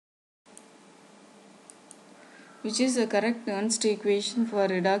Which is the correct Nernst equation for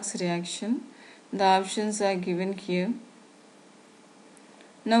redox reaction? The options are given here.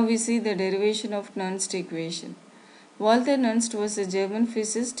 Now we see the derivation of Nernst equation. Walther Nernst was a German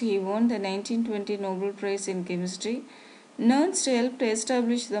physicist. He won the 1920 Nobel Prize in Chemistry. Nernst helped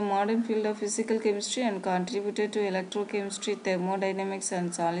establish the modern field of physical chemistry and contributed to electrochemistry, thermodynamics,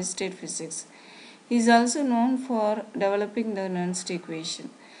 and solid-state physics. He is also known for developing the Nernst equation.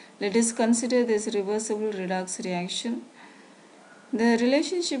 Let us consider this reversible redox reaction. The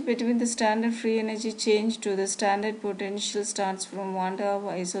relationship between the standard free energy change to the standard potential starts from one of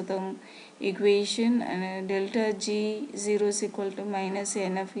isotherm equation, and delta G0 is equal to minus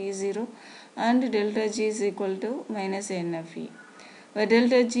NFE0 and delta G is equal to minus NFE. Where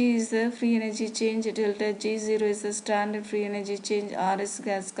delta G is the free energy change, delta G0 is the standard free energy change, R is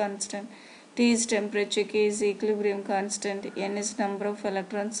gas constant, T is temperature, K is equilibrium constant, N is number of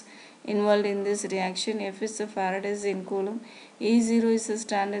electrons involved in this reaction, F is the Faradays in Coulomb, E0 is the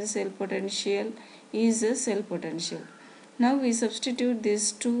standard cell potential, E is the cell potential. Now we substitute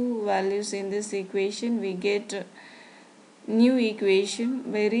these two values in this equation, we get new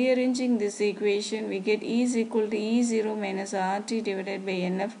equation. By rearranging this equation, we get E is equal to E0 minus RT divided by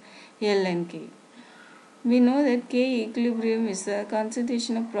NF, L and K. We know that K equilibrium is the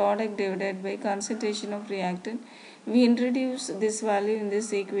concentration of product divided by concentration of reactant. We introduce this value in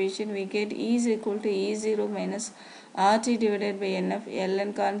this equation. We get E is equal to E0 minus RT divided by NF, L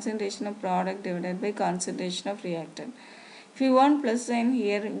and concentration of product divided by concentration of reactant. If we want plus sign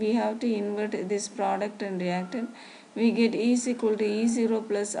here, we have to invert this product and reactant. We get E is equal to E0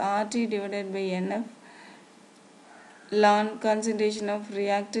 plus RT divided by NF ln concentration of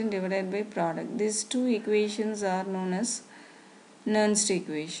reactant divided by product. These two equations are known as Nernst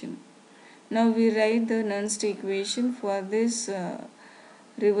equation. Now we write the Nernst equation for this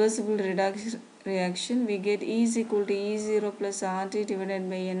reversible redox reaction. We get E is equal to E0 plus RT divided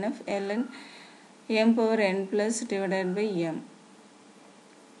by NF ln m power n plus divided by m.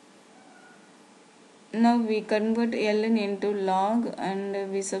 Now we convert ln into log and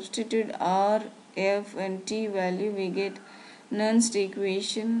we substitute R, F and T value. We get Nernst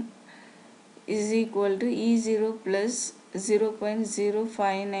equation is equal to E0 plus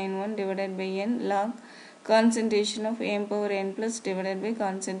 0.0591 divided by n log concentration of m power n plus divided by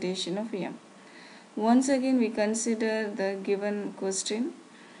concentration of m. Once again we consider the given question.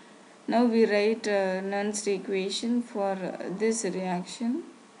 Now we write Nernst equation for this reaction.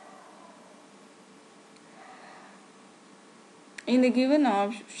 In the given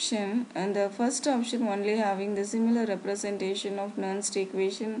option, and the first option only having the similar representation of Nernst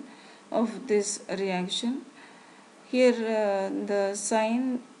equation of this reaction. Here the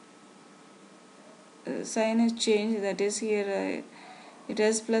sign is changed, that is here it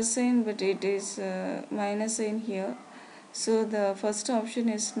has plus sign but it is minus sign here. So the first option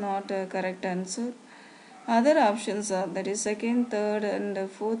is not a correct answer. Other options are, that is second, third and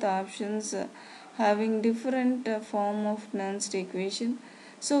fourth options having different form of Nernst equation.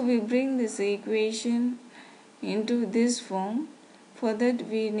 So we bring this equation into this form. For that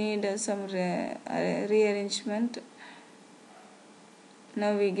we need some rearrangement.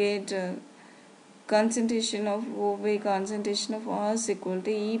 Now we get concentration of O by concentration of R is equal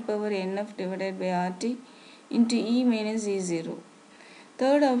to E power NF divided by RT into E minus E0.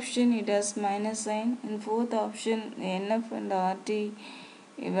 Third option it has minus sign, and fourth option NF and RT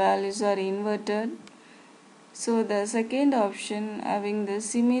values are inverted. So the second option having the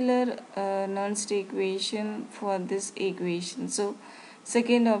similar Nernst equation for this equation. So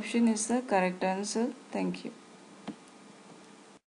second option is the correct answer. Thank you.